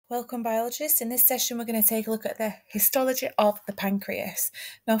Welcome biologists. In this session we're going to take a look at the histology of the pancreas.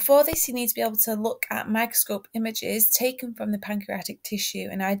 Now for this you need to be able to look at microscope images taken from the pancreatic tissue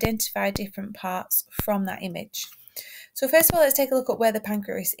and identify different parts from that image. So first of all, let's take a look at where the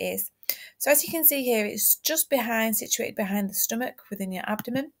pancreas is. So as you can see here, it's just situated behind the stomach within your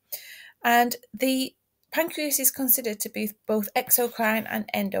abdomen, and the pancreas is considered to be both exocrine and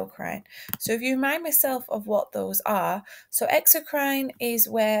endocrine. So if you remind myself of what those are, so exocrine is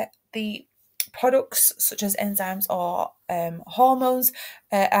where the products such as enzymes or hormones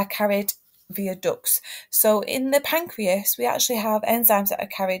are carried via ducts. So in the pancreas, we actually have enzymes that are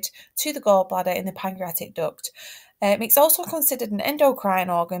carried to the gallbladder in the pancreatic duct. It's also considered an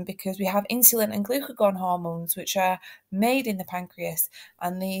endocrine organ because we have insulin and glucagon hormones which are made in the pancreas,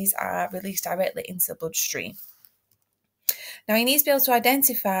 and these are released directly into the bloodstream. Now you need to be able to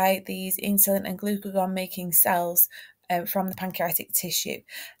identify these insulin and glucagon making cells from the pancreatic tissue,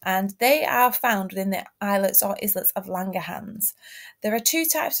 and they are found within the islets or islets of Langerhans. There are two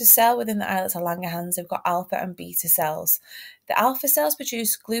types of cell within the islets of Langerhans. They've got alpha and beta cells. The alpha cells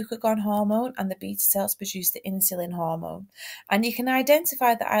produce glucagon hormone and the beta cells produce the insulin hormone. And you can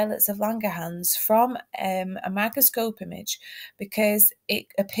identify the islets of Langerhans from a microscope image because it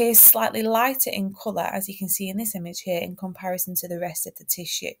appears slightly lighter in colour, as you can see in this image here, in comparison to the rest of the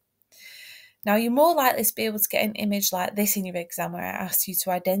tissue. Now, you're more likely to be able to get an image like this in your exam where I asked you to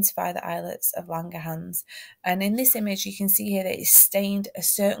identify the islets of Langerhans. And in this image, you can see here that it's stained a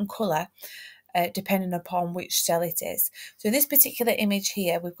certain colour depending upon which cell it is. So in this particular image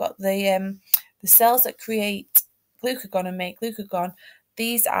here, we've got the cells that create glucagon and make glucagon.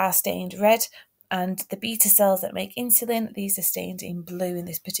 These are stained red, and the beta cells that make insulin, these are stained in blue in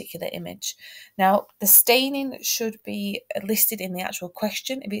this particular image. Now, the staining should be listed in the actual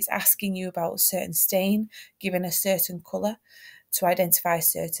question if it's asking you about a certain stain, given a certain colour, to identify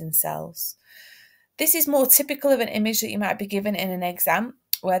certain cells. This is more typical of an image that you might be given in an exam,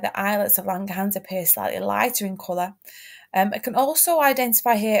 where the islets of Langerhans appear slightly lighter in colour. It can also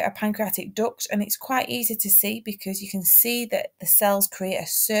identify here a pancreatic duct, and it's quite easy to see because you can see that the cells create a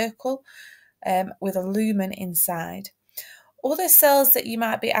circle with a lumen inside. Other cells that you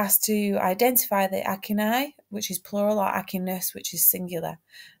might be asked to identify, the acini, which is plural, or acinus, which is singular.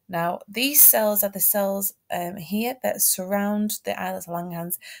 Now, these cells are the cells here that surround the islets of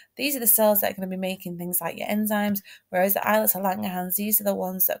Langerhans. These are the cells that are going to be making things like your enzymes, whereas the islets of Langerhans, these are the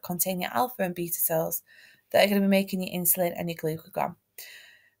ones that contain your alpha and beta cells that are going to be making your insulin and your glucagon.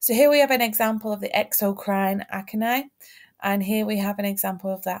 So here we have an example of the exocrine acini, and here we have an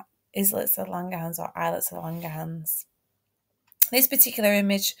example of that islets of Langerhans or islets of Langerhans. This particular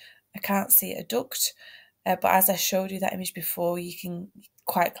image, I can't see a duct, but as I showed you that image before, you can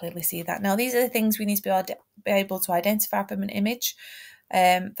quite clearly see that. Now, these are the things we need to be able to identify from an image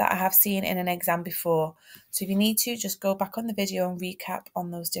that I have seen in an exam before. So if you need to, just go back on the video and recap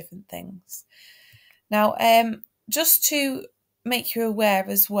on those different things. Now, just to make you aware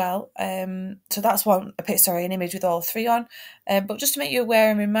as well, so that's an image with all three on, but just to make you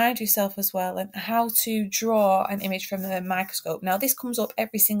aware and remind yourself as well and how to draw an image from the microscope. Now, this comes up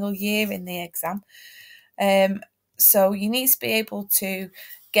every single year in the exam, so you need to be able to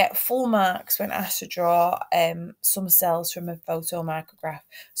get full marks when asked to draw some cells from a photomicrograph.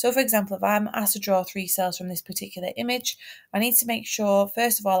 So for example, if I'm asked to draw 3 cells from this particular image, I need to make sure,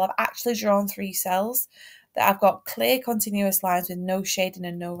 first of all, I've actually drawn 3 cells, that I've got clear continuous lines with no shading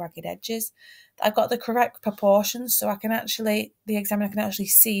and no ragged edges, that I've got the correct proportions so the examiner can actually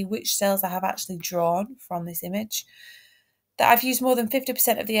see which cells I have actually drawn from this image, that I've used more than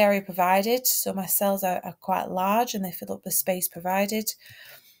 50% of the area provided, so my cells are quite large and they fill up the space provided,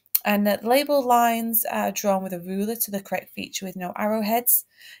 and that label lines are drawn with a ruler to the correct feature with no arrowheads.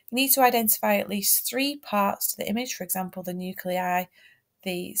 You need to identify at least 3 parts to the image, for example, the nuclei,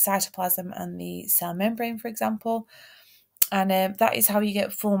 the cytoplasm and the cell membrane, for example. And that is how you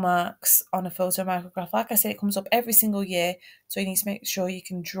get full marks on a photomicrograph. Like I said, it comes up every single year, so you need to make sure you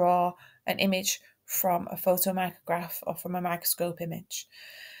can draw an image from a photomicrograph or from a microscope image.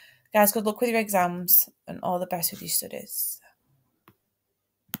 Guys, good luck with your exams and all the best with your studies.